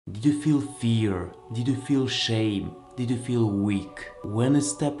Did you feel fear? Did you feel shame? Did you feel weak? When you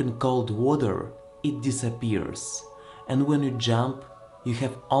step in cold water, it disappears. And when you jump, you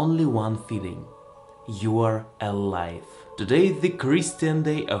have only one feeling. You are alive. Today is the Christian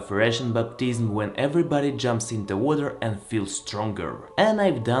day of Russian baptism, when everybody jumps into water and feels stronger. And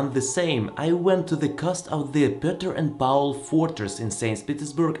I've done the same. I went to the coast of the Peter and Paul fortress in St.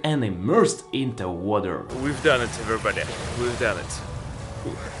 Petersburg and immersed into water. We've done it, everybody. We've done it.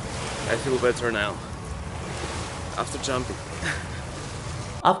 Whew. I feel better now. After jumping.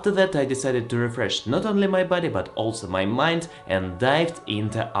 After that I decided to refresh not only my body but also my mind and dived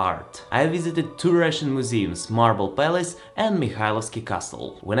into art. I visited two Russian museums, Marble Palace and Mikhailovsky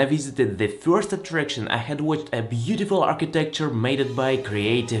Castle. When I visited the first attraction, I had watched a beautiful architecture made by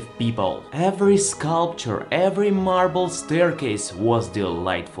creative people. Every sculpture, every marble staircase was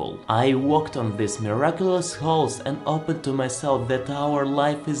delightful. I walked on these miraculous halls and opened to myself that our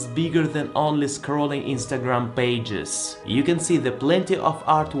life is bigger than only scrolling Instagram pages. You can see the plenty of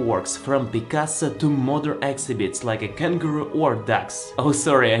artworks from Picasso to modern exhibits like a kangaroo or ducks. Oh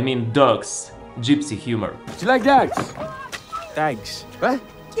sorry, I mean dogs. Gypsy humor. Do you like dogs? Dogs. What?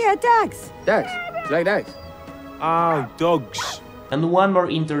 Yeah, dogs. Dogs. Do you like dogs? Oh, dogs. And one more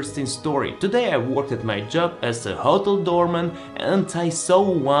interesting story. Today I worked at my job as a hotel doorman and I saw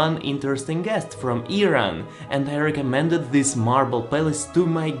one interesting guest from Iran, and I recommended this marble palace to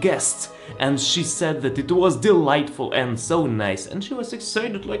my guests, and she said that it was delightful and so nice, and she was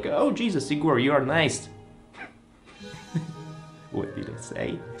excited like, oh Jesus, Igor, you are nice. What did I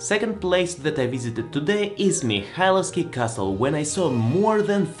say? Second place that I visited today is Mikhailovsky Castle, when I saw more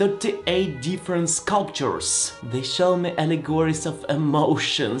than 38 different sculptures. They show me allegories of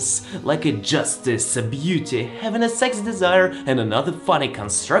emotions, like a justice, a beauty, having a sex desire and another funny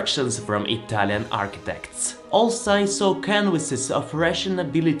constructions from Italian architects. Also I saw canvases of Russian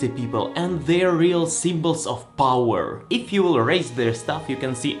nobility people and their real symbols of power. If you will raise their stuff, you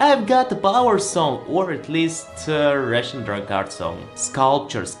can see I've got a power song, or at least a Russian drug art song.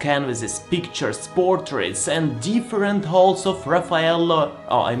 Sculptures, canvases, pictures, portraits and different halls of Raphael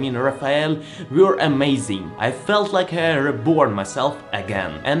were amazing. I felt like I reborn myself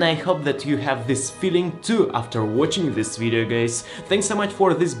again. And I hope that you have this feeling too after watching this video, guys. Thanks so much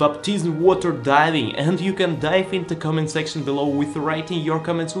for this baptism water diving, and you can dive in the comment section below with writing your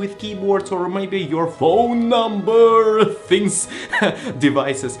comments with keyboards or maybe your phone number things,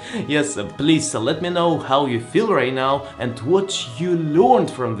 devices. Yes, please let me know how you feel right now and what you learned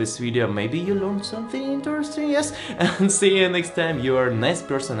from this video. Maybe you learned something interesting, yes? And see you next time. You are a nice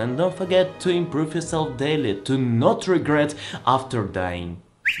person, and don't forget to improve yourself daily, to not regret after dying.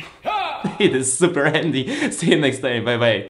 It is super handy. See you next time. Bye bye.